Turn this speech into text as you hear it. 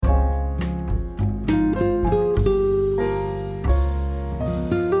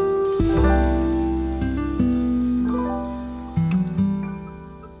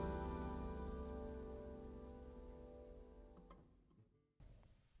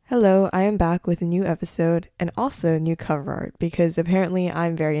Hello, I am back with a new episode and also new cover art because apparently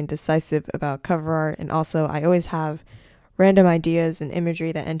I'm very indecisive about cover art, and also I always have random ideas and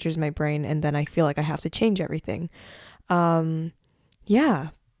imagery that enters my brain and then I feel like I have to change everything. Um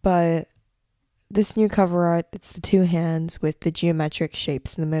yeah, but this new cover art, it's the two hands with the geometric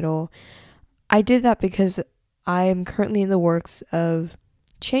shapes in the middle. I did that because I am currently in the works of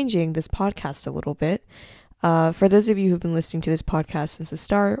changing this podcast a little bit. For those of you who've been listening to this podcast since the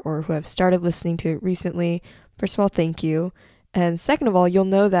start or who have started listening to it recently, first of all, thank you. And second of all, you'll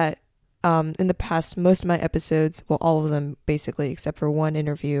know that in the past, most of my episodes, well, all of them basically, except for one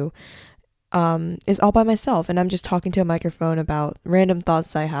interview, is all by myself. And I'm just talking to a microphone about random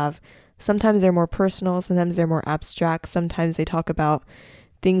thoughts I have. Sometimes they're more personal, sometimes they're more abstract, sometimes they talk about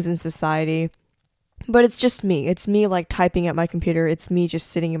things in society. But it's just me. It's me like typing at my computer. It's me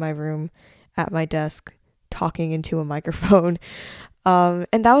just sitting in my room at my desk talking into a microphone. And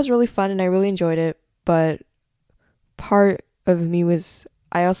that was really fun and I really enjoyed it. But part of me was,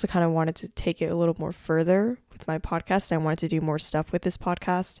 I also kind of wanted to take it a little more further with my podcast. I wanted to do more stuff with this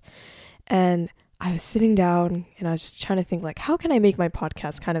podcast. And I was sitting down and I was just trying to think, like, how can I make my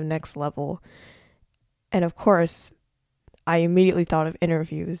podcast kind of next level? And of course, I immediately thought of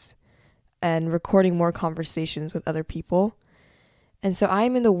interviews and recording more conversations with other people. And so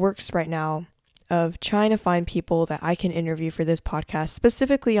I'm in the works right now of trying to find people that I can interview for this podcast,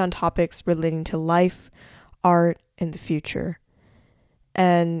 specifically on topics relating to life, art, and the future.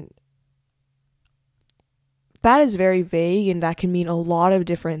 And that is very vague and that can mean a lot of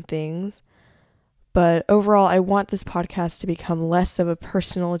different things. But overall, I want this podcast to become less of a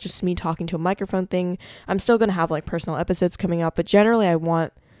personal, just me talking to a microphone thing. I'm still going to have like personal episodes coming up, but generally I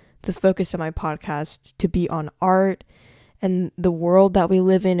want the focus of my podcast to be on art and the world that we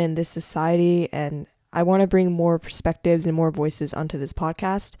live in this society. And I want to bring more perspectives and more voices onto this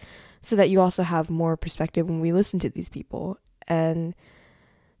podcast so that you also have more perspective when we listen to these people. And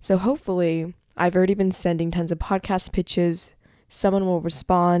so hopefully I've already been sending tons of podcast pitches. Someone will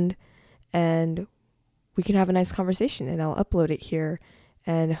respond and we can have a nice conversation and I'll upload it here.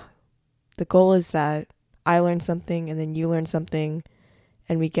 And the goal is that I learn something and then you learn something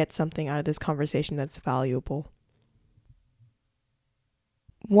and we get something out of this conversation that's valuable.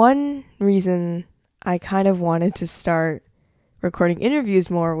 One reason I kind of wanted to start recording interviews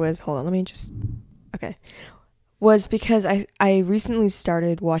more was, was because I recently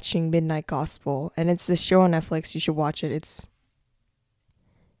started watching Midnight Gospel, and it's this show on Netflix. You should watch it. It's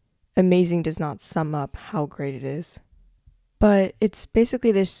amazing, does not sum up how great it is. But it's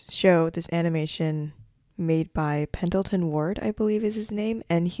basically this show, this animation made by Pendleton Ward, I believe is his name,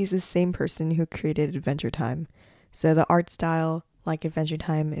 and he's the same person who created Adventure Time. So the art style, like Adventure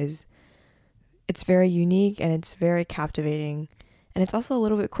Time, it's very unique and it's very captivating, and it's also a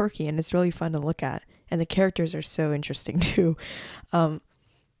little bit quirky and it's really fun to look at, and the characters are so interesting too. But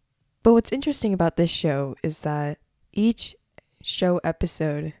what's interesting about this show is that each show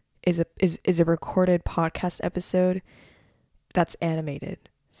episode is a recorded podcast episode that's animated.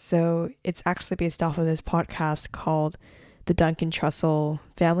 So it's actually based off of this podcast called the Duncan Trussell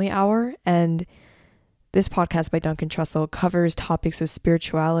Family Hour, and this podcast by Duncan Trussell covers topics of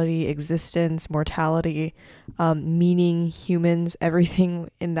spirituality, existence, mortality, meaning, humans, everything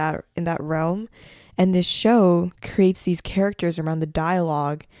in that realm. And this show creates these characters around the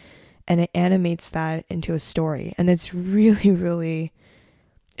dialogue and it animates that into a story. And it's really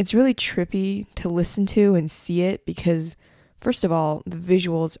trippy to listen to and see it because, first of all, the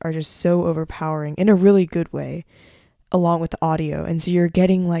visuals are just so overpowering in a really good way, along with the audio. And so you're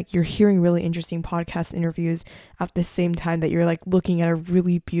hearing really interesting podcast interviews at the same time that you're like looking at a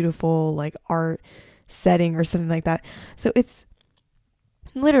really beautiful like art setting or something like that. So it's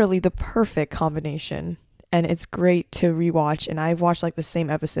literally the perfect combination, and it's great to rewatch. And I've watched like the same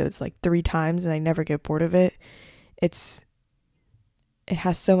episodes like 3 times and I never get bored of it. It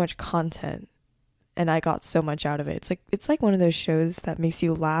has so much content and I got so much out of it. It's like one of those shows that makes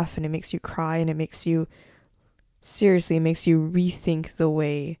you laugh and it makes you cry and it makes you rethink the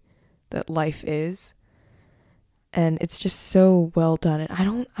way that life is. And it's just so well done.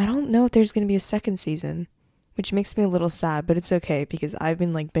 And I don't know if there's going to be a second season, which makes me a little sad, but it's okay because I've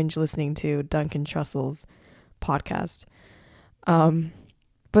been like binge listening to Duncan Trussell's podcast.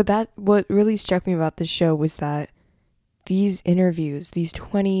 But what really struck me about this show was that these interviews, these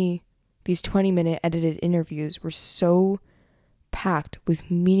 20-minute edited interviews were so packed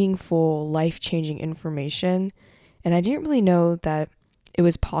with meaningful, life-changing information. And I didn't really know that it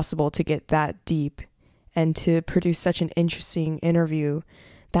was possible to get that deep and to produce such an interesting interview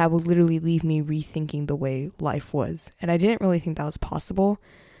that would literally leave me rethinking the way life was. And I didn't really think that was possible.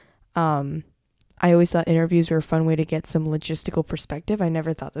 I always thought interviews were a fun way to get some logistical perspective. I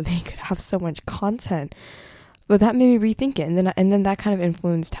never thought that they could have so much content. But that made me rethink it, and then that kind of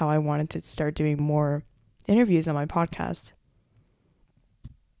influenced how I wanted to start doing more interviews on my podcast.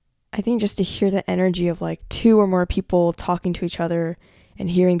 I think just to hear the energy of like two or more people talking to each other and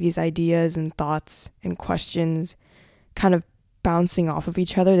hearing these ideas and thoughts and questions kind of bouncing off of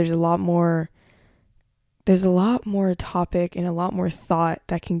each other, there's a lot more topic and a lot more thought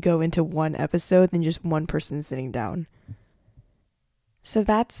that can go into one episode than just one person sitting down. So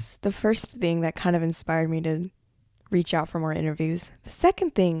that's the first thing that kind of inspired me to reach out for more interviews. The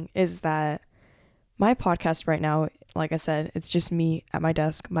second thing is that my podcast right now, like I said, it's just me at my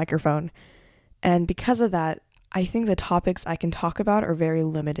desk, microphone. And because of that, I think the topics I can talk about are very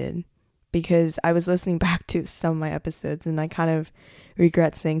limited, because I was listening back to some of my episodes and I kind of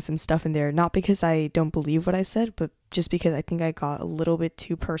regret saying some stuff in there, not because I don't believe what I said, but just because I think I got a little bit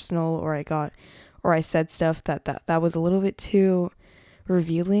too personal, or I said stuff that was a little bit too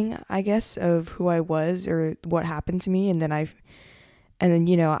revealing, I guess, of who I was or what happened to me. And then I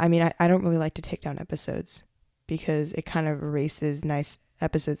don't really like to take down episodes because it kind of erases nice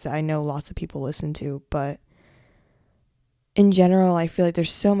episodes that I know lots of people listen to. But in general, I feel like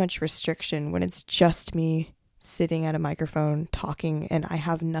there's so much restriction when it's just me sitting at a microphone talking and I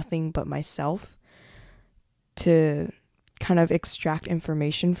have nothing but myself to kind of extract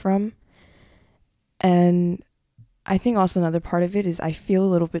information from. And I think also another part of it is I feel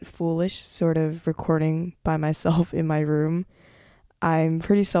a little bit foolish sort of recording by myself in my room. I'm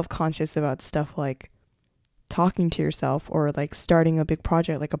pretty self-conscious about stuff like talking to yourself or like starting a big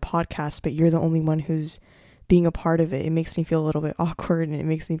project like a podcast, but you're the only one who's being a part of it. It makes me feel a little bit awkward and it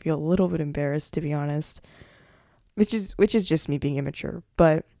makes me feel a little bit embarrassed, to be honest, which is just me being immature.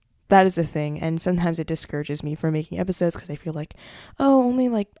 But that is a thing, and sometimes it discourages me from making episodes because I feel like, oh, only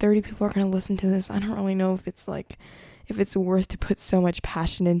like 30 people are going to listen to this. I don't really know if it's worth to put so much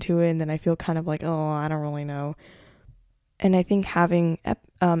passion into it, and then I feel kind of like, oh, I don't really know. And I think having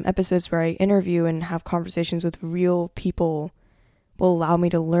episodes where I interview and have conversations with real people will allow me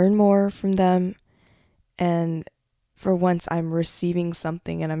to learn more from them. And for once, I'm receiving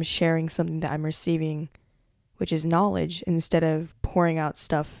something and I'm sharing something that I'm receiving, which is knowledge, instead of pouring out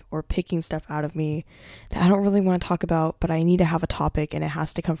stuff or picking stuff out of me that I don't really want to talk about, but I need to have a topic and it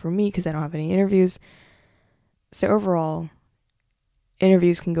has to come from me because I don't have any interviews. So overall,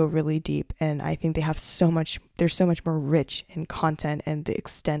 interviews can go really deep, and I think they're so much more rich in content and the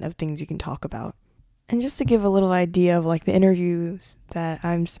extent of things you can talk about. And just to give a little idea of like the interviews that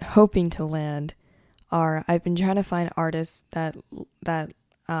I'm hoping to land are, I've been trying to find artists that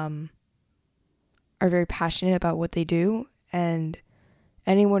are very passionate about what they do, and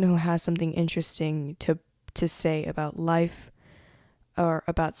anyone who has something interesting to say about life or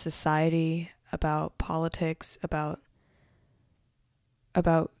about society, about politics, about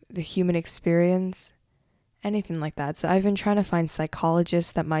the human experience, anything like that. So I've been trying to find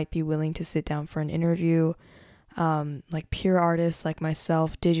psychologists that might be willing to sit down for an interview, like pure artists like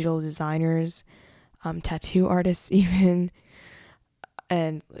myself, digital designers, tattoo artists even,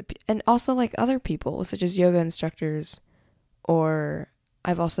 and also like other people such as yoga instructors, or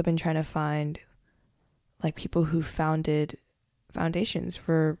I've also been trying to find like people who founded foundations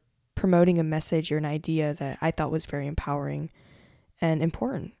for promoting a message or an idea that I thought was very empowering and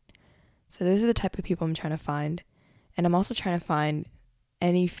important. So those are the type of people I'm trying to find. And I'm also trying to find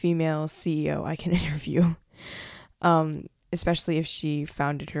any female CEO I can interview, especially if she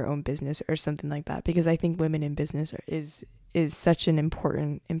founded her own business or something like that, because I think women in business is such an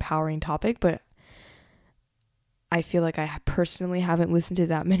important, empowering topic. But I feel like I personally haven't listened to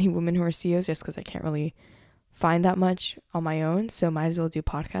that many women who are CEOs just because I can't really find that much on my own, so might as well do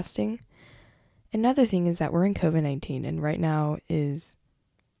podcasting. Another thing is that we're in COVID-19, and right now is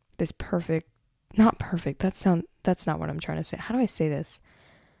this not perfect, that's not what I'm trying to say. How do I say this?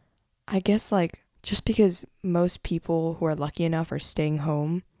 I guess like just because most people who are lucky enough are staying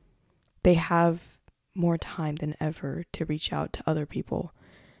home, they have more time than ever to reach out to other people.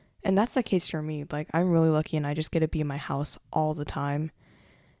 And that's the case for me. Like, I'm really lucky and I just get to be in my house all the time.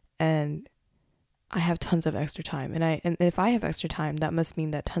 And I have tons of extra time. And if I have extra time, that must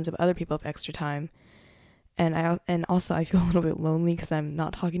mean that tons of other people have extra time. And also I feel a little bit lonely because I'm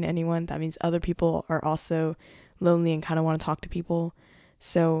not talking to anyone. That means other people are also lonely and kind of want to talk to people.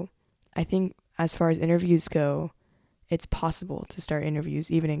 So I think as far as interviews go, it's possible to start interviews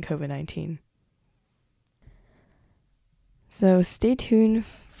even in COVID-19. So stay tuned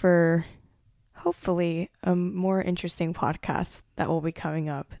for hopefully a more interesting podcast that will be coming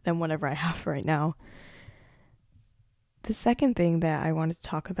up than whatever I have right now. The second thing that I wanted to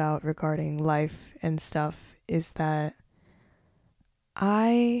talk about regarding life and stuff is that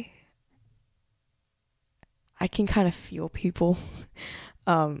I I can kind of feel people.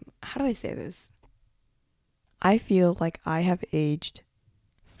 How do I say this? I feel like I have aged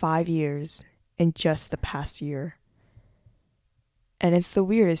 5 years in just the past year. And it's the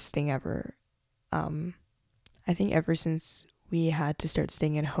weirdest thing ever. I think ever since we had to start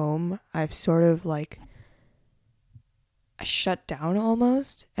staying at home, I've sort of like I shut down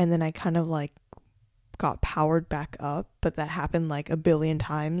almost, and then I kind of like got powered back up, but that happened like a billion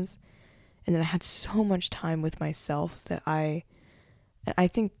times. And then I had so much time with myself that I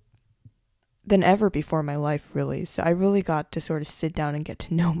think than ever before in my life, really. So I really got to sort of sit down and get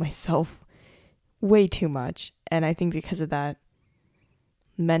to know myself way too much. And I think because of that,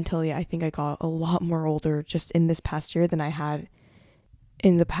 mentally, I think I got a lot more older just in this past year than I had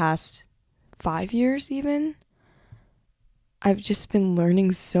in the past 5 years even. I've just been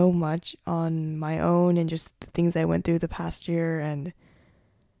learning so much on my own and just the things I went through the past year, and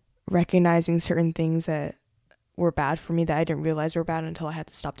recognizing certain things that were bad for me that I didn't realize were bad until I had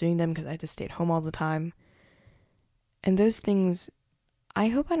to stop doing them because I had to stay at home all the time. And those things, I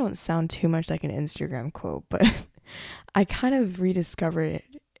hope I don't sound too much like an Instagram quote, but I kind of rediscovered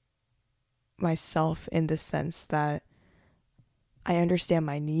myself in the sense that I understand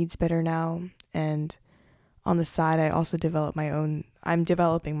my needs better now. And on the side, I'm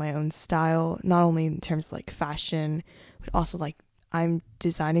developing my own style, not only in terms of like fashion, but also like I'm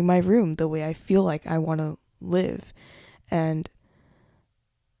designing my room the way I feel like I want to live. And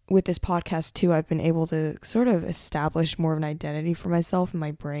with this podcast too, I've been able to sort of establish more of an identity for myself in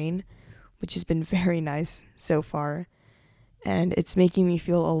my brain, which has been very nice so far. And it's making me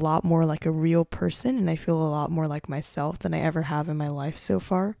feel a lot more like a real person, and I feel a lot more like myself than I ever have in my life so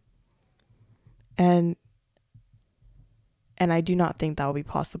far. And I do not think that will be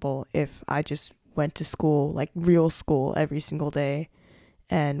possible if I just went to school, like real school, every single day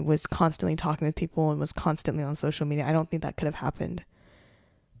and was constantly talking with people and was constantly on social media. I don't think that could have happened.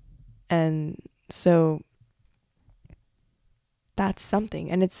 And so that's something.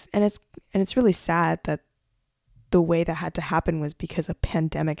 And it's really sad that the way that had to happen was because a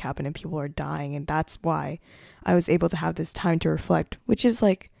pandemic happened and people are dying, and that's why I was able to have this time to reflect, which is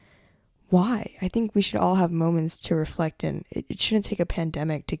like, why? I think we should all have moments to reflect, and it shouldn't take a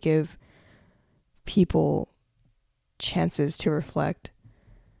pandemic to give people chances to reflect.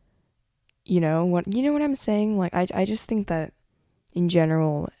 You know what I'm saying? Like I just think that in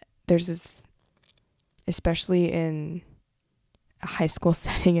general there's this, especially in a high school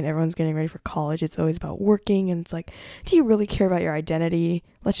setting and everyone's getting ready for college, it's always about working, and it's like, do you really care about your identity?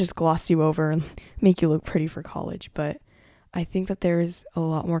 Let's just gloss you over and make you look pretty for college. But I think that there's a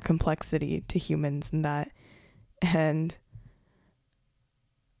lot more complexity to humans than that, and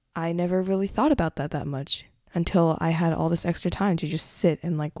I never really thought about that much until I had all this extra time to just sit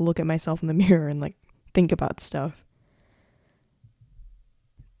and like look at myself in the mirror and like think about stuff.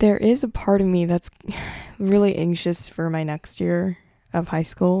 There is a part of me that's really anxious for my next year of high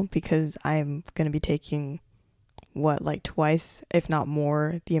school because I'm going to be taking like twice, if not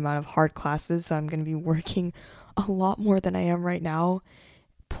more, the amount of hard classes. So I'm going to be working a lot more than I am right now,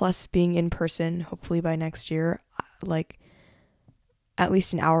 plus being in person. Hopefully by next year, like at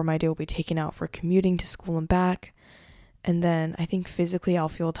least an hour of my day will be taken out for commuting to school and back. And then I think physically I'll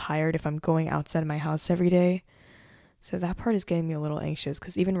feel tired if I'm going outside of my house every day. So that part is getting me a little anxious,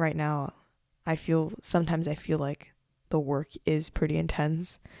 because even right now sometimes I feel like the work is pretty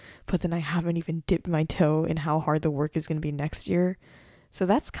intense, but then I haven't even dipped my toe in how hard the work is going to be next year. So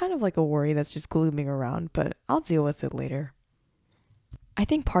that's kind of like a worry that's just glooming around, but I'll deal with it later. I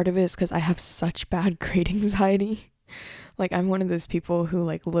think part of it is because I have such bad grade anxiety. Like I'm one of those people who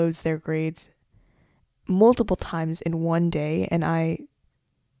like loads their grades multiple times in one day, and I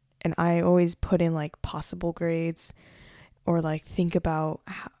always put in like possible grades, or like think about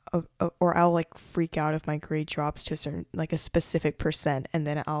how, or I'll like freak out if my grade drops to a certain, like a specific percent, and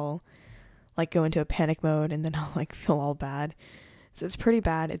then I'll like go into a panic mode, and then I'll like feel all bad. So it's pretty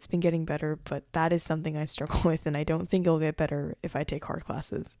bad. It's been getting better, but that is something I struggle with, and I don't think it'll get better if I take hard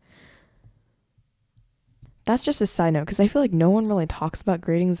classes. That's just a side note, because I feel like no one really talks about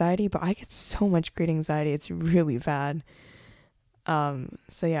grade anxiety, but I get so much grade anxiety. It's really bad.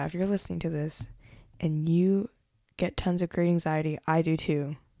 So yeah, if you're listening to this and you get tons of grade anxiety, I do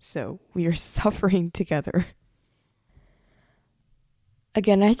too. So we are suffering together.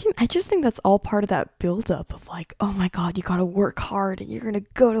 Again, I just think that's all part of that buildup of like, oh my God, you gotta work hard and you're gonna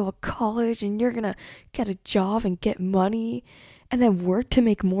go to a college and you're gonna get a job and get money. and then work to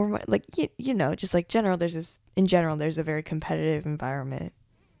make more money. Like, just like in general, there's a very competitive environment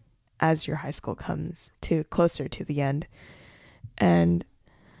as your high school comes to closer to the end. And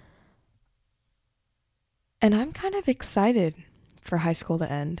I'm kind of excited for high school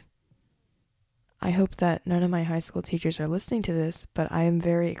to end. I hope that none of my high school teachers are listening to this, but I am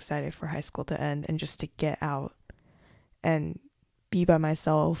very excited for high school to end and just to get out and be by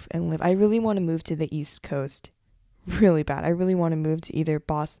myself and live. I really want to move to the East Coast really bad. I really want to move to either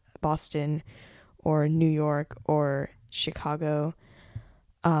Boston or New York or Chicago,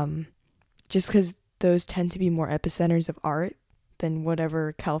 just because those tend to be more epicenters of art than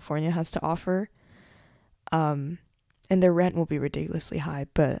whatever California has to offer. And their rent will be ridiculously high,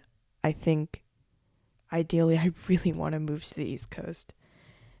 but I think ideally I really want to move to the East Coast.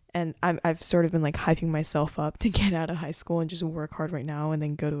 And I've sort of been like hyping myself up to get out of high school and just work hard right now and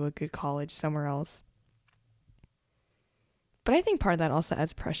then go to a good college somewhere else. But I think part of that also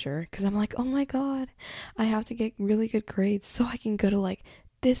adds pressure because I'm like, oh my God, I have to get really good grades so I can go to like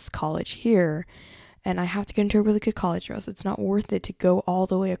this college here. And I have to get into a really good college or else it's not worth it to go all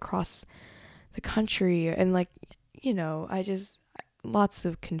the way across the country. And like, lots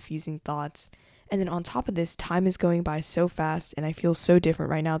of confusing thoughts. And then on top of this, time is going by so fast and I feel so different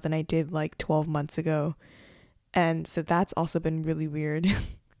right now than I did like 12 months ago. And so that's also been really weird.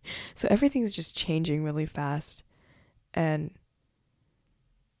 So everything's just changing really fast. And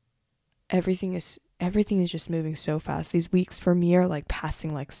everything is just moving so fast. These weeks for me are like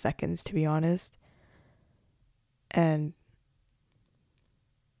passing like seconds, to be honest. And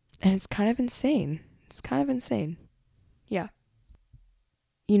it's kind of insane. Yeah.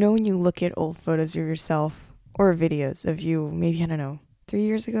 When you look at old photos of yourself or videos of you, maybe, I don't know, 3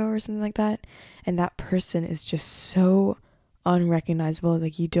 years ago or something like that, and that person is just so unrecognizable.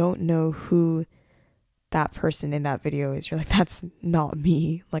 Like, you don't know who that person in that video is. You're like, that's not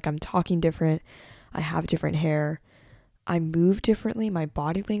me. Like, I'm talking different. I have different hair. I move differently. My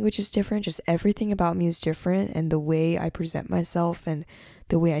body language is different. Just everything about me is different. And the way I present myself and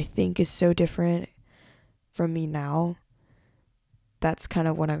the way I think is so different from me now. That's kind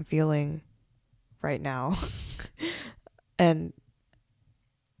of what I'm feeling right now. and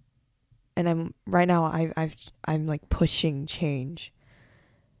I'm right now I'm like pushing change.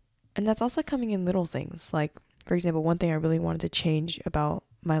 And that's also coming in little things. Like, for example, one thing I really wanted to change about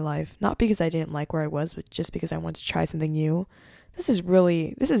my life, not because I didn't like where I was, but just because I wanted to try something new. This is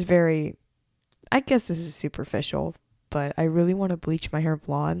very, I guess this is superficial, but I really want to bleach my hair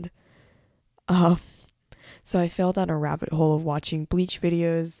blonde. So I fell down a rabbit hole of watching bleach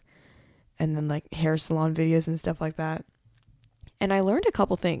videos and then like hair salon videos and stuff like that. And I learned a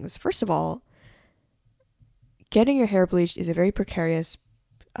couple things. First of all, getting your hair bleached is a very precarious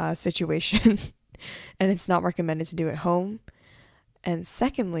situation and it's not recommended to do at home. And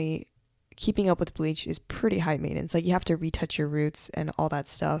secondly, keeping up with bleach is pretty high maintenance. Like, you have to retouch your roots and all that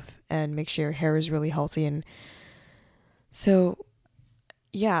stuff and make sure your hair is really healthy. And so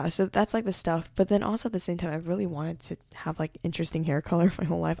so that's like the stuff. But then also at the same time, I've really wanted to have like interesting hair color my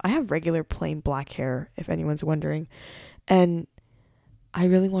whole life. I have regular plain black hair, if anyone's wondering. And I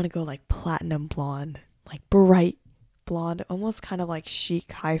really want to go like platinum blonde, like bright blonde, almost kind of like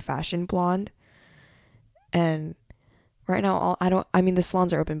chic, high fashion blonde. And right now, the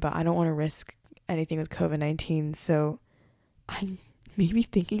salons are open, but I don't want to risk anything with COVID-19. So I'm maybe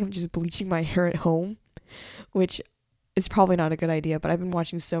thinking of just bleaching my hair at home, which is probably not a good idea, but I've been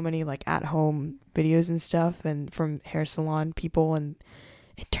watching so many like at home videos and stuff and from hair salon people, and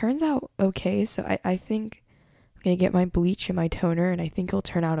it turns out okay. So I think I'm going to get my bleach and my toner, and I think it'll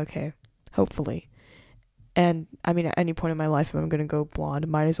turn out okay, hopefully. And I mean, at any point in my life, if I'm going to go blonde,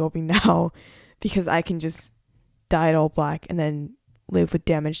 might as well be now, because I can just dye it all black and then live with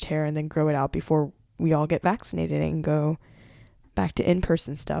damaged hair and then grow it out before we all get vaccinated and go back to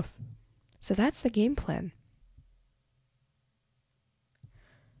in-person stuff. So that's the game plan.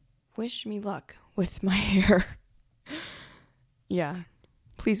 Wish me luck with my hair. Yeah,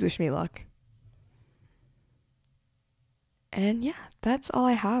 please wish me luck. And yeah, that's all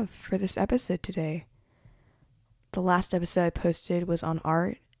I have for this episode today. The last episode I posted was on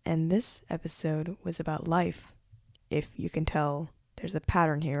art, and this episode was about life. If you can tell, there's a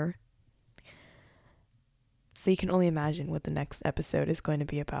pattern here. So you can only imagine what the next episode is going to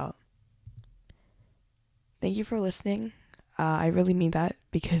be about. Thank you for listening. I really mean that,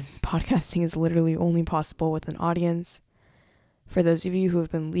 because podcasting is literally only possible with an audience. For those of you who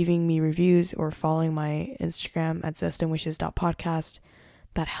have been leaving me reviews or following my Instagram at zestandwishes.podcast,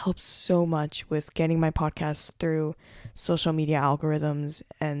 that helps so much with getting my podcast through social media algorithms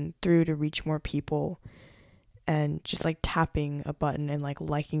and through to reach more people. and just like tapping a button and like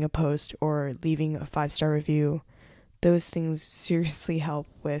liking a post or leaving a 5-star review. Those things seriously help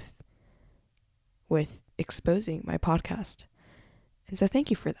with exposing my podcast. And so thank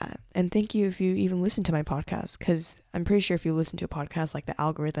you for that. And thank you if you even listen to my podcast, because I'm pretty sure if you listen to a podcast, like the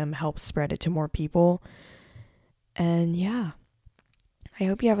algorithm helps spread it to more people. And yeah, I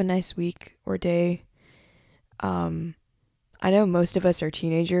hope you have a nice week or day. I know most of us are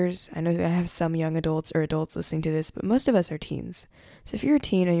teenagers. I know I have some young adults or adults listening to this, but most of us are teens. So if you're a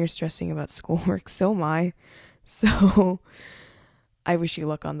teen and you're stressing about schoolwork, so am I. So I wish you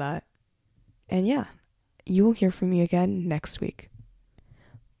luck on that. And yeah, you will hear from me again next week.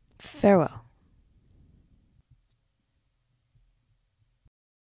 Farewell.